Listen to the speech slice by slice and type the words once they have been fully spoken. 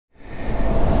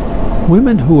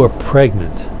Women who are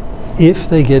pregnant, if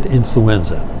they get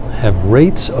influenza, have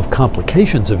rates of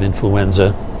complications of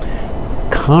influenza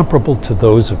comparable to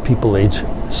those of people aged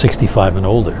 65 and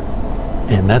older.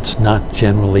 And that's not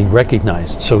generally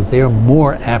recognized. So they're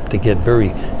more apt to get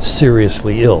very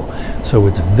seriously ill. So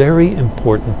it's very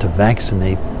important to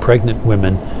vaccinate pregnant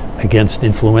women against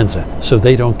influenza so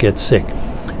they don't get sick.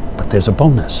 But there's a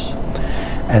bonus.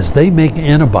 As they make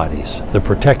antibodies, the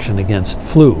protection against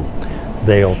flu,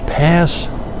 they'll pass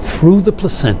through the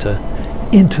placenta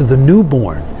into the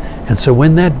newborn. And so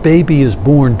when that baby is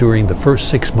born during the first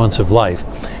 6 months of life,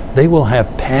 they will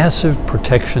have passive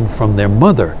protection from their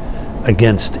mother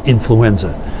against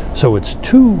influenza. So it's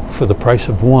 2 for the price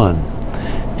of 1.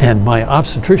 And my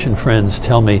obstetrician friends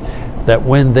tell me that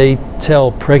when they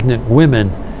tell pregnant women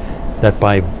that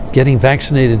by getting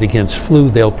vaccinated against flu,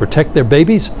 they'll protect their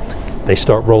babies, they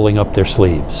start rolling up their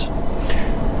sleeves.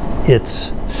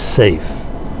 It's safe.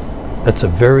 That's a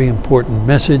very important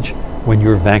message when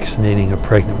you're vaccinating a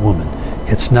pregnant woman.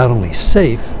 It's not only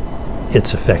safe,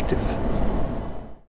 it's effective.